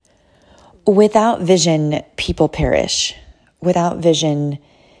Without vision, people perish. Without vision,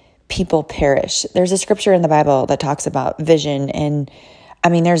 people perish. There's a scripture in the Bible that talks about vision. And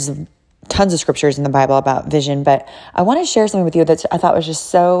there's tons of scriptures in the Bible about vision, but I want to share something with you that I thought was just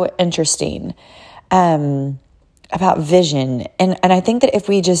so interesting about vision. And I think that if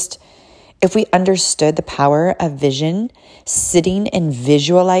we understood the power of vision, sitting and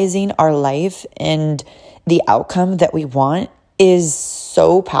visualizing our life and the outcome that we want is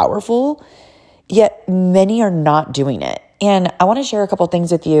so powerful, yet many are not doing it. And I want to share a couple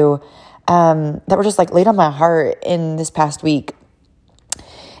things with you that were just laid on my heart in this past week.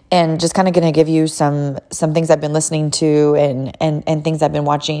 And just kind of going to give you some things I've been listening to and things I've been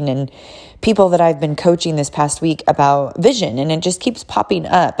watching and people that I've been coaching this past week about vision. And it just keeps popping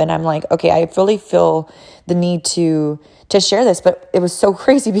up. And I'm like, okay, I really feel the need to share this. But it was so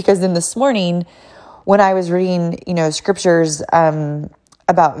crazy because then this morning when I was reading, scriptures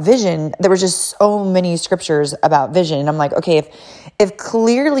about vision, there were just so many scriptures about vision. And I'm like, okay, if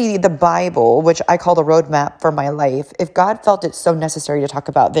clearly the Bible, which I call the roadmap for my life, if God felt it so necessary to talk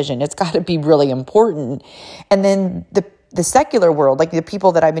about vision, it's got to be really important. And then the secular world, like the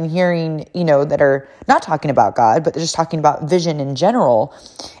people that I've been hearing, that are not talking about God, but they're just talking about vision in general,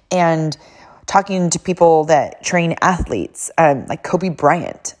 and talking to people that train athletes, like Kobe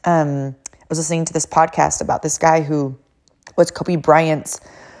Bryant. I was listening to this podcast about this guy who was Kobe Bryant's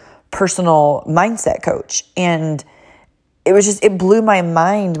personal mindset coach. And it blew my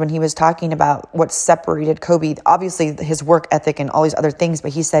mind when he was talking about what separated Kobe, obviously his work ethic and all these other things,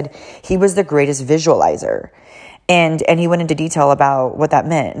 but he said he was the greatest visualizer. And he went into detail about what that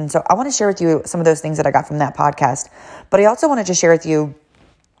meant. And so I want to share with you some of those things that I got from that podcast. But I also wanted to share with you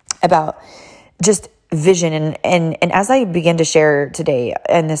about just vision. And as I begin to share today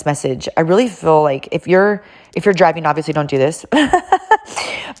in this message, I really feel like if you're driving, obviously don't do this.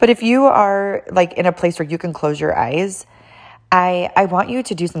 But if you are in a place where you can close your eyes, I want you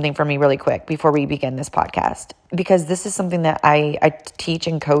to do something for me really quick before we begin this podcast, because this is something that I teach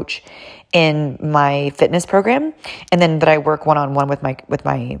and coach in my fitness program, and then that I work one-on-one with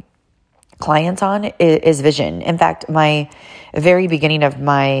my clients on is vision. In fact, my very beginning of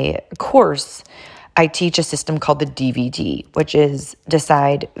my course, I teach a system called the DVD, which is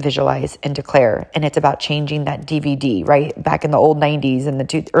Decide, Visualize, and Declare. And it's about changing that DVD, right? Back in the old 90s and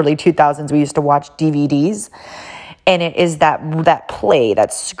the early 2000s, we used to watch DVDs. And it is that play,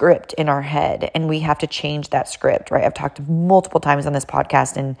 that script in our head. And we have to change that script, right? I've talked multiple times on this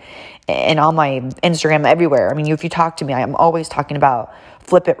podcast and on my Instagram, everywhere. If you talk to me, I'm always talking about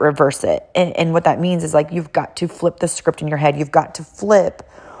flip it, reverse it. And what that means is you've got to flip the script in your head. You've got to flip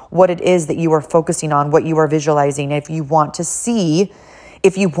what it is that you are focusing on, what you are visualizing. If you want to see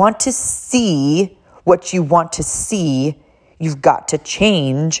what you want to see, you've got to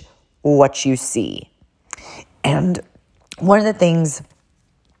change what you see. And one of the things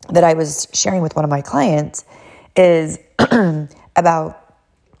that I was sharing with one of my clients is about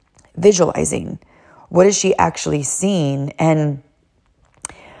visualizing. What is she actually seeing? And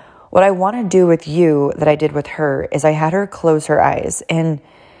what I want to do with you that I did with her is I had her close her eyes, and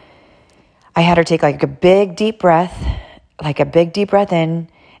I had her take a big deep breath in,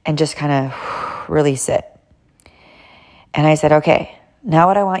 and just kind of release it. And I said, okay, now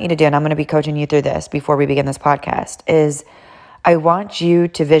what I want you to do, and I'm going to be coaching you through this before we begin this podcast, is I want you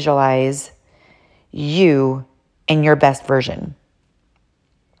to visualize you in your best version.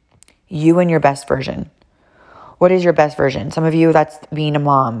 You in your best version. What is your best version? Some of you, that's being a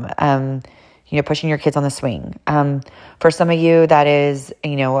mom, pushing your kids on the swing. For some of you, that is,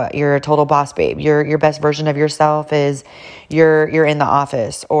 you're a total boss babe. Your best version of yourself is you're in the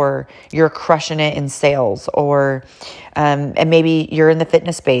office, or you're crushing it in sales, or and maybe you're in the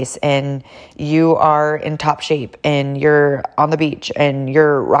fitness space and you are in top shape and you're on the beach and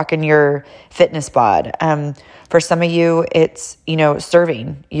you're rocking your fitness bod. For some of you, it's,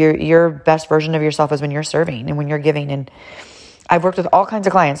 serving. Your best version of yourself is when you're serving and when you're giving. And I've worked with all kinds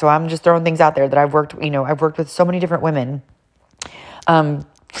of clients, so I'm just throwing things out there that I've worked with so many different women.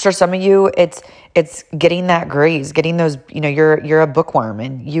 For some of you, it's getting that graze, getting those, you're a bookworm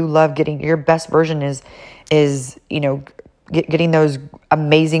and you love getting, your best version is getting those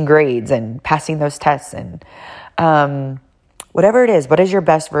amazing grades and passing those tests and, whatever it is. What is your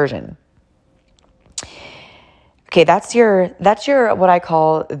best version? Okay. That's your, what I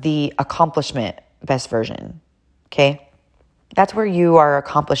call the accomplishment best version. Okay. That's where you are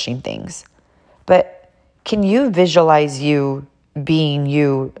accomplishing things. But can you visualize you being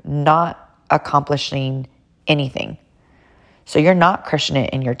you not accomplishing anything? So you're not crushing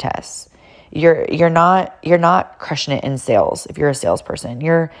it in your tests. You're not crushing it in sales. If you're a salesperson,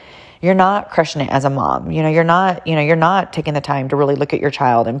 you're not crushing it as a mom. You're not taking the time to really look at your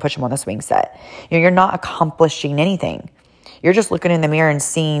child and push them on the swing set. You're not accomplishing anything. You're just looking in the mirror and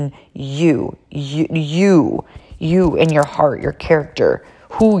seeing you in your heart, your character,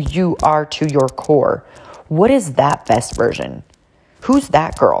 who you are to your core. What is that best version? Who's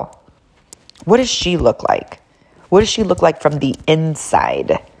that girl? What does she look like? What does she look like from the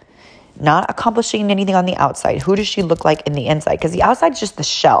inside? Not accomplishing anything on the outside. Who does she look like in the inside? Because the outside is just the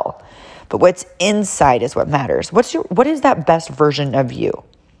shell. But what's inside is what matters. What is that best version of you?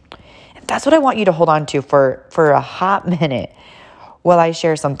 And that's what I want you to hold on to for a hot minute while I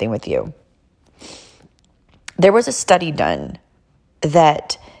share something with you. There was a study done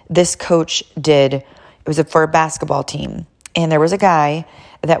that this coach did. It was for a basketball team. And there was a guy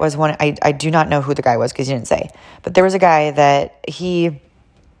that was one, I do not know who the guy was because he didn't say. But there was a guy that he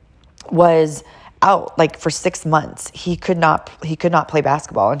was out like for 6 months. He could not play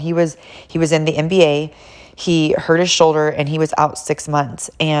basketball, and he was in the NBA. He hurt his shoulder and he was out 6 months,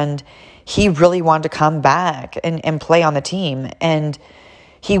 and he really wanted to come back and play on the team. And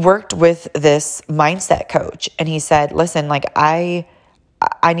he worked with this mindset coach, and he said, listen, like I'm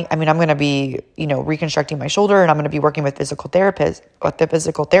going to be, reconstructing my shoulder, and I'm going to be working with the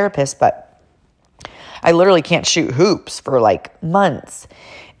physical therapist, but I literally can't shoot hoops for like months.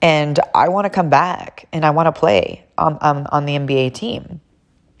 And I want to come back and I want to play on the NBA team.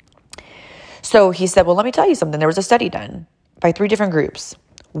 So he said, well, let me tell you something. There was a study done by 3 different groups.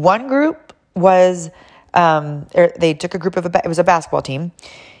 One group was, they took a group of, it was a basketball team,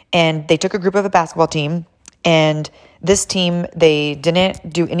 and they took a group of a basketball team, and this team, they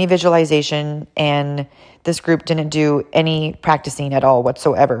didn't do any visualization, and this group didn't do any practicing at all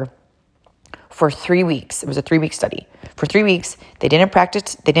whatsoever. For 3 weeks. It was a 3-week study. For 3 weeks, they didn't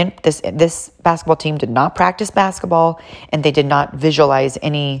practice. This basketball team did not practice basketball, and they did not visualize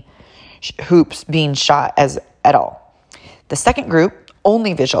any hoops being shot at all. The second group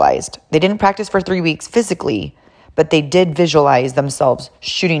only visualized. They didn't practice for 3 weeks physically, but they did visualize themselves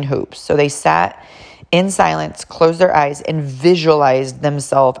shooting hoops. So they sat in silence, closed their eyes, and visualized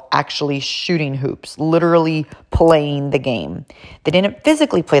themselves actually shooting hoops, literally playing the game. They didn't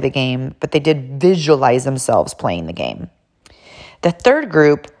physically play the game, but they did visualize themselves playing the game. The third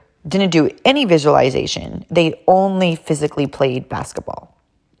group didn't do any visualization. They only physically played basketball.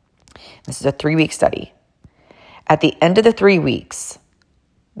 This is a 3-week study. At the end of the 3 weeks,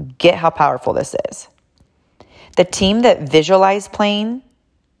 get how powerful this is. The team that visualized playing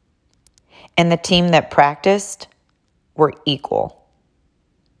and the team that practiced were equal.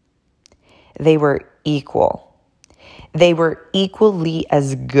 They were equal. They were equally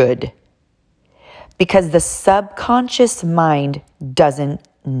as good, because the subconscious mind doesn't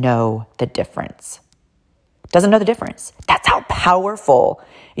know the difference. Doesn't know the difference. That's how powerful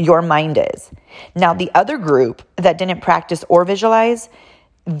your mind is. Now, the other group that didn't practice or visualize,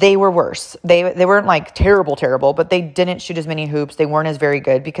 they were worse. They weren't like terrible, but they didn't shoot as many hoops. They weren't as very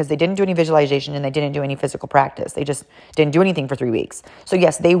good because they didn't do any visualization and they didn't do any physical practice. They just didn't do anything for 3 weeks. So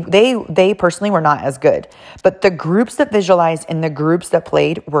yes, they personally were not as good. But the groups that visualized and the groups that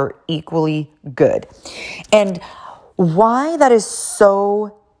played were equally good. And why that is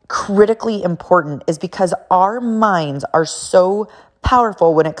so critically important is because our minds are so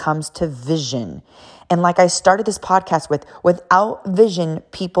powerful when it comes to vision. And like I started this podcast with, without vision,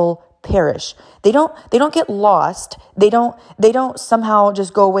 people perish. They don't get lost. They don't somehow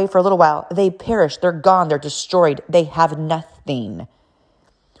just go away for a little while. They perish. They're gone. They're destroyed. They have nothing.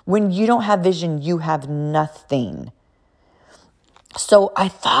 When you don't have vision, you have nothing. So I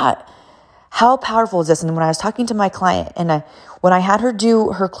thought, how powerful is this? And when I was talking to my client, and when I had her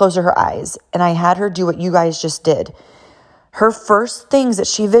close her eyes, and I had her do what you guys just did, her first things that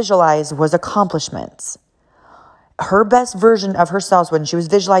she visualized was accomplishments. Her best version of herself when she was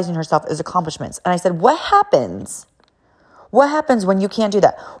visualizing herself is accomplishments. And I said, what happens? What happens when you can't do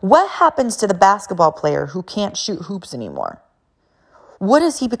that? What happens to the basketball player who can't shoot hoops anymore? What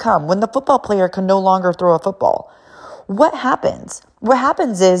does he become when the football player can no longer throw a football? What happens? What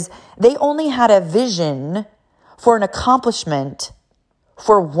happens is they only had a vision for an accomplishment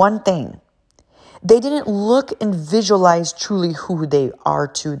for one thing. They didn't look and visualize truly who they are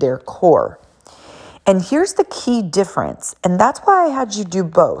to their core. And here's the key difference. And that's why I had you do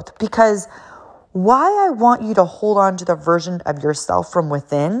both. Because why I want you to hold on to the version of yourself from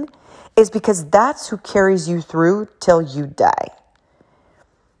within is because that's who carries you through till you die.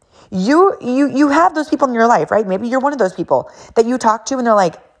 You have those people in your life, right? Maybe you're one of those people that you talk to and they're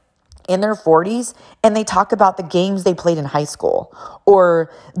like, in their 40s and they talk about the games they played in high school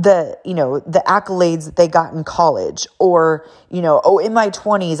or the accolades that they got in college or, oh, in my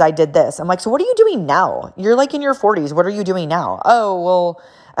 20s, I did this. I'm like, so what are you doing now? You're like in your 40s. What are you doing now? Oh, well,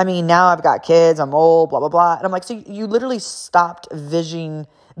 I mean, now I've got kids, I'm old, blah, blah, blah. And I'm like, so you literally stopped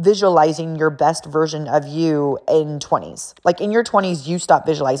visualizing your best version of you in 20s. Like in your 20s, you stopped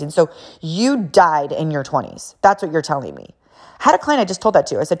visualizing. So you died in your 20s. That's what you're telling me. I had a client I just told that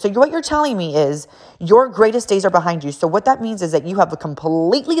to. I said, so what you're telling me is your greatest days are behind you. So what that means is that you have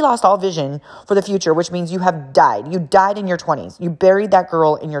completely lost all vision for the future, which means you have died. You died in your 20s. You buried that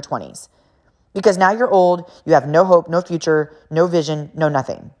girl in your 20s. Because now you're old, you have no hope, no future, no vision, no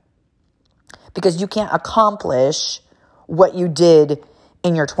nothing. Because you can't accomplish what you did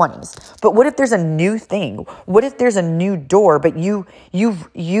in your 20s. But what if there's a new thing? What if there's a new door, but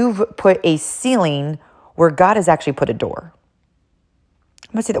you've put a ceiling where God has actually put a door?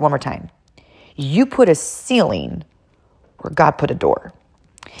 I'm going to say that one more time. You put a ceiling where God put a door.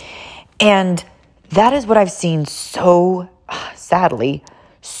 And that is what I've seen so sadly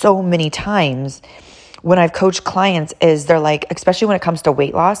so many times when I've coached clients is they're like, especially when it comes to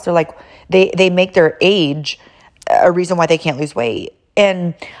weight loss, they're like, they make their age a reason why they can't lose weight.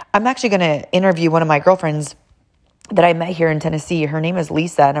 And I'm actually going to interview one of my girlfriends that I met here in Tennessee. Her name is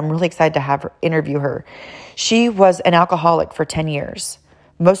Lisa, and I'm really excited to have her interview her. She was an alcoholic for 10 years.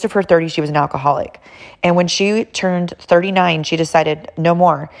 Most of her 30s, she was an alcoholic. And when she turned 39, she decided no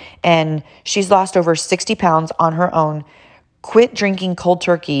more. And she's lost over 60 pounds on her own, quit drinking cold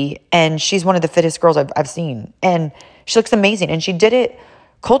turkey, and she's one of the fittest girls I've seen. And she looks amazing. And she did it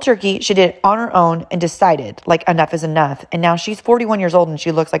cold turkey. She did it on her own and decided like enough is enough. And now she's 41 years old and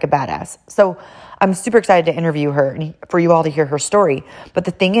she looks like a badass. So I'm super excited to interview her and for you all to hear her story. But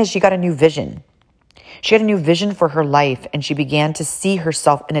the thing is, she got a new vision. She had a new vision for her life and she began to see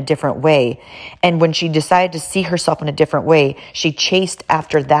herself in a different way. And when she decided to see herself in a different way, she chased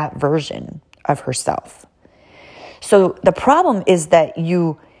after that version of herself. So the problem is that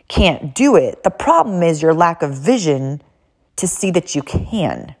you can't do it. The problem is your lack of vision to see that you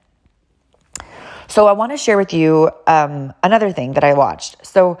can. So I want to share with you another thing that I watched.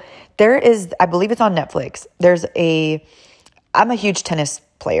 So there is, I believe it's on Netflix. I'm a huge tennis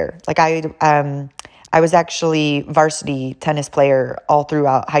player. Like I was actually varsity tennis player all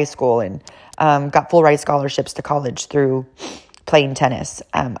throughout high school and got full ride scholarships to college through playing tennis.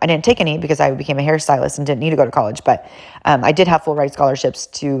 I didn't take any because I became a hairstylist and didn't need to go to college, but I did have full ride scholarships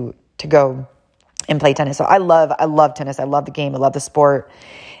to go and play tennis. So I love tennis. I love the game. I love the sport.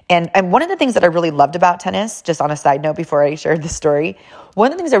 And one of the things that I really loved about tennis, just on a side note before I shared this story,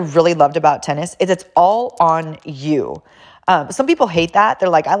 one of the things I really loved about tennis is it's all on you. Some people hate that. They're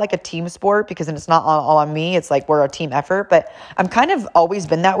like, I like a team sport because then it's not all on me. It's like we're a team effort. But I'm kind of always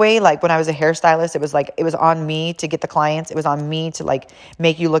been that way. Like when I was a hairstylist, it was on me to get the clients. It was on me to like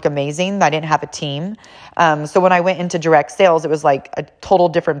make you look amazing. I didn't have a team. So when I went into direct sales, it was like a total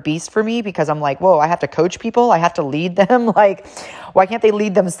different beast for me because I'm like, whoa, I have to coach people. I have to lead them. Like, why can't they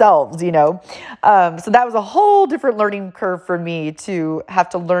lead themselves? So that was a whole different learning curve for me to have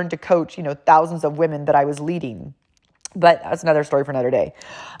to learn to coach, thousands of women that I was leading. But that's another story for another day.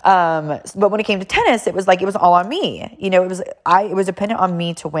 But when it came to tennis, it was like, it was all on me. It was dependent on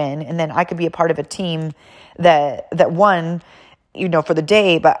me to win. And then I could be a part of a team that won, for the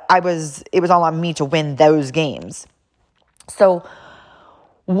day, but it was all on me to win those games. So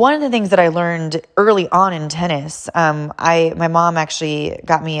one of the things that I learned early on in tennis, my mom actually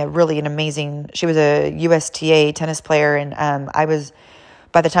got me an amazing, she was a USTA tennis player. And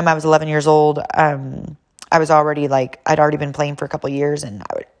by the time I was 11 years old, I was already I'd already been playing for a couple of years, and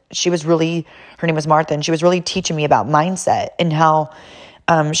her name was Martha, and she was really teaching me about mindset and how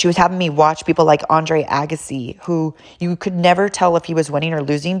she was having me watch people like Andre Agassi, who you could never tell if he was winning or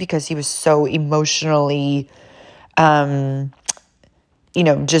losing because he was so emotionally,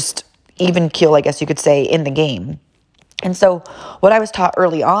 just even keel, I guess you could say, in the game. And so what I was taught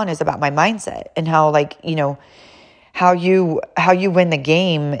early on is about my mindset and how how you win the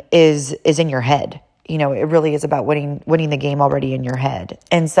game is in your head. It really is about winning the game already in your head.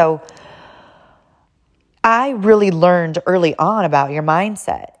 And so I really learned early on about your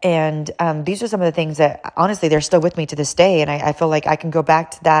mindset. And these are some of the things that, honestly, they're still with me to this day. And I feel like I can go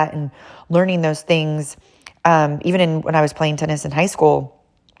back to that and learning those things, even when I was playing tennis in high school,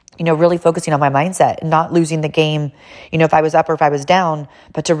 really focusing on my mindset and not losing the game, if I was up or if I was down,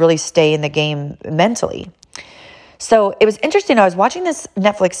 but to really stay in the game mentally. So it was interesting. I was watching this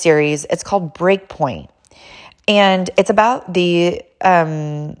Netflix series. It's called Breakpoint. And it's about these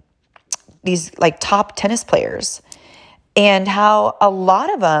top tennis players. and how a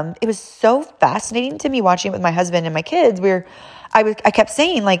lot of them, it was so fascinating to me watching it with my husband and my kids, where I kept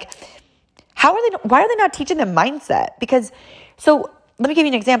saying, like, why are they not teaching them mindset? Because, so let me give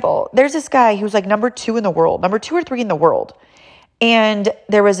you an example. There's this guy who's like number 2 in the world, number 2 or 3 in the world. And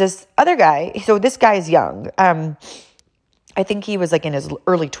there was this other guy. So this guy is young. I think he was like in his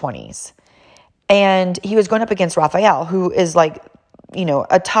early 20s. And he was going up against Rafael, who is like,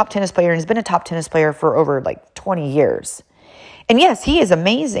 a top tennis player, and has been a top tennis player for over like 20 years. And yes, he is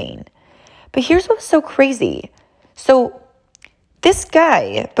amazing. But here's what's so crazy. So this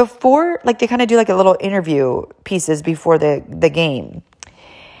guy, before, like, they kind of do like a little interview pieces before the game.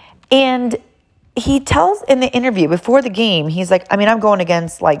 And he tells in the interview before the game, he's like, I'm going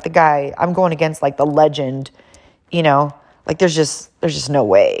against like the legend, like there's just no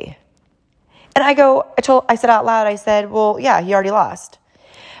way. And I said out loud, I said, well, yeah, he already lost.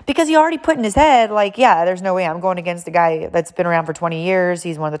 Because he already put in his head, like, yeah, there's no way I'm going against the guy that's been around for 20 years.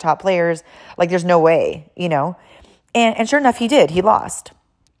 He's one of the top players. Like, there's no way, And sure enough, he did. He lost.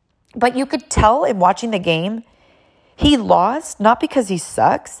 But you could tell in watching the game, he lost not because he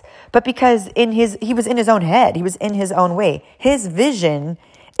sucks, but because he was in his own head. He was in his own way. His vision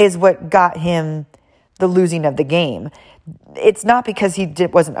is what got him the losing of the game. It's not because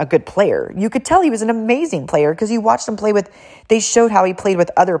wasn't a good player. You could tell he was an amazing player because you watched him they showed how he played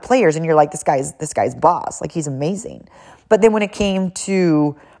with other players, and you're like, this guy's boss. Like, he's amazing. But then when it came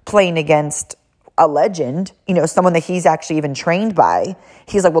to playing against a legend, someone that he's actually even trained by,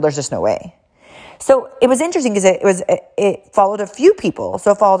 he's like, well, there's just no way. So it was interesting because it followed a few people.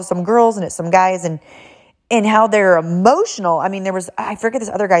 So it followed some girls and some guys, and how they're emotional. I forget this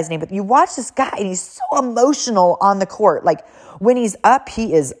other guy's name, but you watch this guy and he's so emotional on the court. Like, when he's up,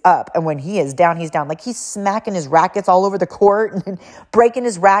 he is up. And when he is down, he's down. Like, he's smacking his rackets all over the court and breaking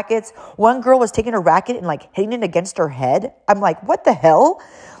his rackets. One girl was taking a racket and like hitting it against her head. I'm like, what the hell?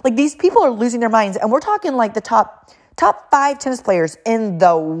 Like, these people are losing their minds. And we're talking like the top 5 tennis players in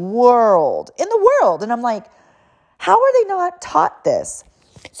the world. And I'm like, how are they not taught this?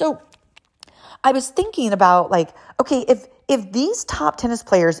 So I was thinking about, like, okay, if these top tennis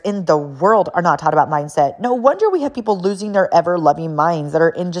players in the world are not taught about mindset, no wonder we have people losing their ever-loving minds that are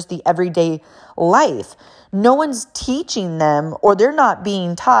in just the everyday life. No one's teaching them, or they're not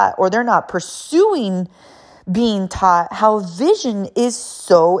being taught, or they're not pursuing being taught how vision is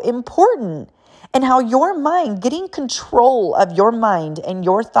so important, and how your mind, getting control of your mind and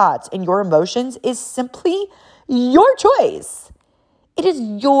your thoughts and your emotions, is simply your choice. It is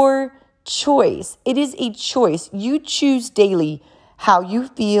your choice. It is a choice. You choose daily how you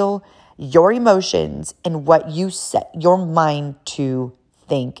feel, your emotions, and what you set your mind to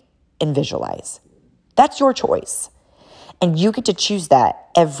think and visualize. That's your choice. And you get to choose that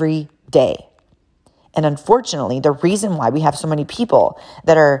every day. And unfortunately, the reason why we have so many people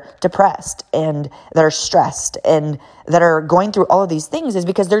that are depressed and that are stressed and that are going through all of these things is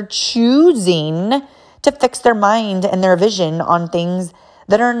because they're choosing to fix their mind and their vision on things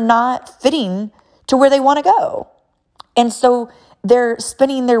that are not fitting to where they want to go. And so they're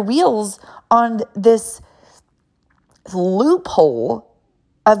spinning their wheels on this loophole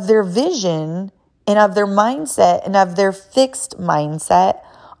of their vision and of their mindset and of their fixed mindset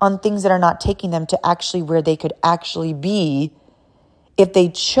on things that are not taking them to actually where they could actually be if they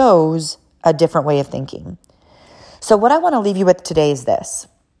chose a different way of thinking. So what I want to leave you with today is this.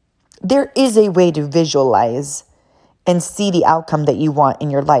 There is a way to visualize and see the outcome that you want in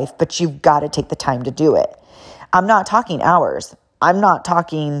your life, but you've got to take the time to do it. I'm not talking hours. I'm not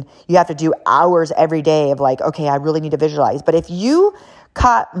talking you have to do hours every day of like, okay, I really need to visualize. But if you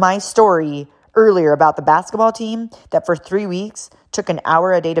caught my story earlier about the basketball team that for 3 weeks took an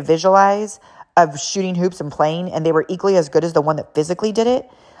hour a day to visualize of shooting hoops and playing, and they were equally as good as the one that physically did it,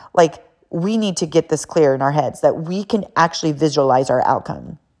 like, we need to get this clear in our heads that we can actually visualize our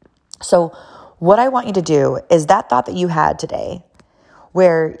outcome. So what I want you to do is that thought that you had today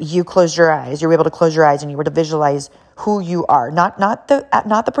where you closed your eyes, you were able to close your eyes and you were to visualize who you are, not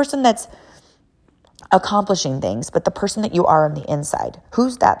the person that's accomplishing things, but the person that you are on the inside.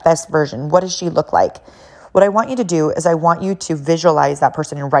 Who's that best version? What does she look like? What I want you to do is I want you to visualize that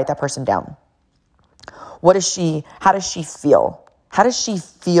person and write that person down. How does she feel? How does she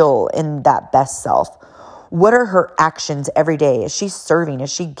feel in that best self? What are her actions every day? Is she serving?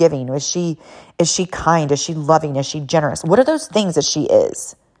 Is she giving? Is she kind? Is she loving? Is she generous? What are those things that she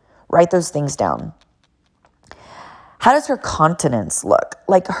is? Write those things down. How does her countenance look?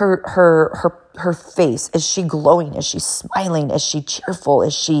 Like her face. Is she glowing? Is she smiling? Is she cheerful?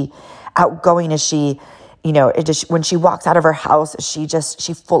 Is she outgoing? Is she, when she walks out of her house, is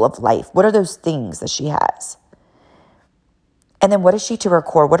she full of life? What are those things that she has? And then what is she to her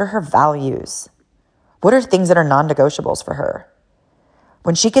core? What are her values? What are things that are non-negotiables for her?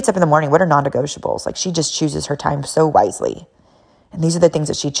 When she gets up in the morning, what are non-negotiables? Like, she just chooses her time so wisely. And these are the things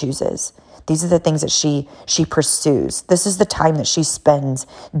that she chooses. These are the things that she pursues. This is the time that she spends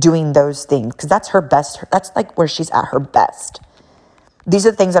doing those things, because that's her best. That's like where she's at her best. These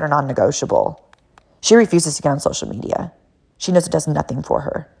are the things that are non-negotiable. She refuses to get on social media. She knows it does nothing for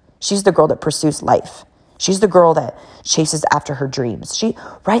her. She's the girl that pursues life. She's the girl that chases after her dreams.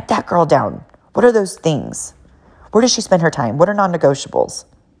 Write that girl down. What are those things? Where does she spend her time? What are non-negotiables?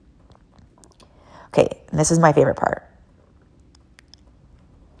 Okay, and this is my favorite part.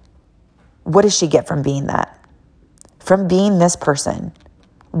 What does she get from being that? From being this person,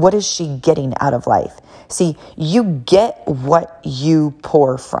 what is she getting out of life? See, you get what you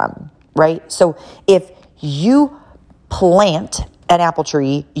pour from, right? So if you plant an apple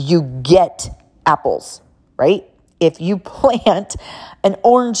tree, you get apples, right? If you plant an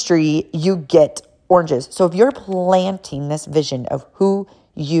orange tree, you get oranges. So if you're planting this vision of who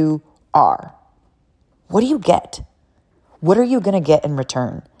you are, what do you get? What are you going to get in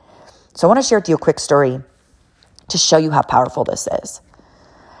return? So I want to share with you a quick story to show you how powerful this is.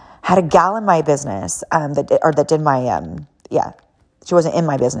 Had a gal in my business that did my, she wasn't in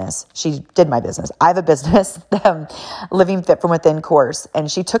my business. She did my business. I have a business, Living Fit From Within course, and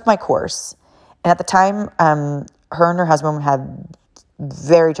she took my course. And at the time, her and her husband had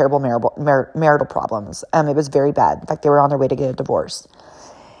very terrible marital problems. It was very bad. In fact, they were on their way to get a divorce.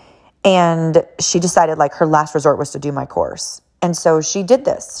 And she decided, like, her last resort was to do my course. And so she did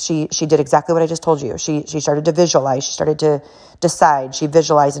this. She did exactly what I just told you. She started to visualize. She started to decide. She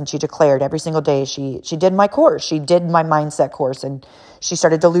visualized and she declared every single day. She did my course. She did my mindset course, and she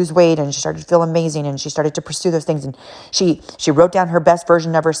started to lose weight, and she started to feel amazing, and she started to pursue those things. And she wrote down her best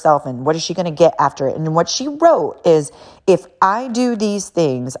version of herself, and what is she going to get after it? And what she wrote is, if I do these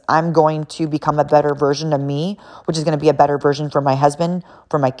things, I'm going to become a better version of me, which is going to be a better version for my husband,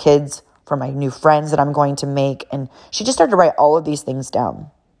 for my kids, for my new friends that I'm going to make. And she just started to write all of these things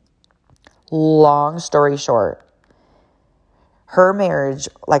down. Long story short, her marriage,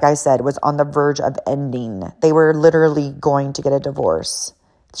 like I said, was on the verge of ending. They were literally going to get a divorce.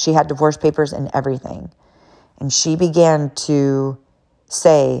 She had divorce papers and everything. And she began to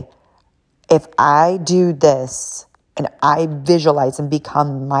say, if I do this and I visualize and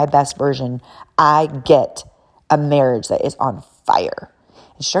become my best version, I get a marriage that is on fire.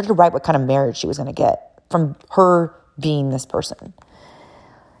 And she started to write what kind of marriage she was going to get from her being this person.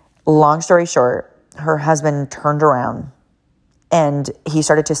 Long story short, her husband turned around and he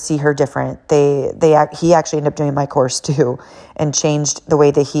started to see her different. He actually ended up doing my course too, and changed the way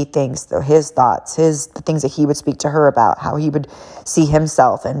that he thinks, his thoughts, the things that he would speak to her about, how he would see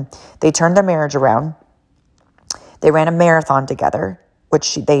himself. And they turned their marriage around. They ran a marathon together,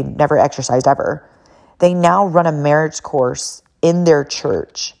 which they never exercised ever. They now run a marriage course in their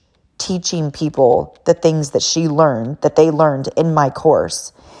church, teaching people the things that they learned in my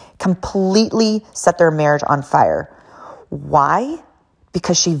course. Completely set their marriage on fire. Why?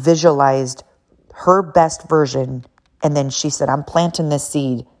 Because she visualized her best version, and then she said, I'm planting this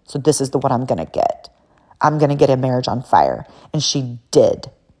seed, so this is what I'm going to get. I'm going to get a marriage on fire. And she did.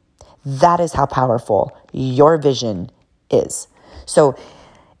 That is how powerful your vision is. So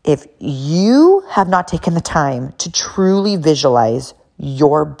if you have not taken the time to truly visualize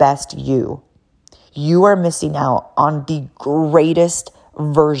your best you are missing out on the greatest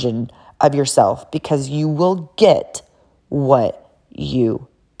version of yourself, because you will get what you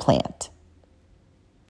plant.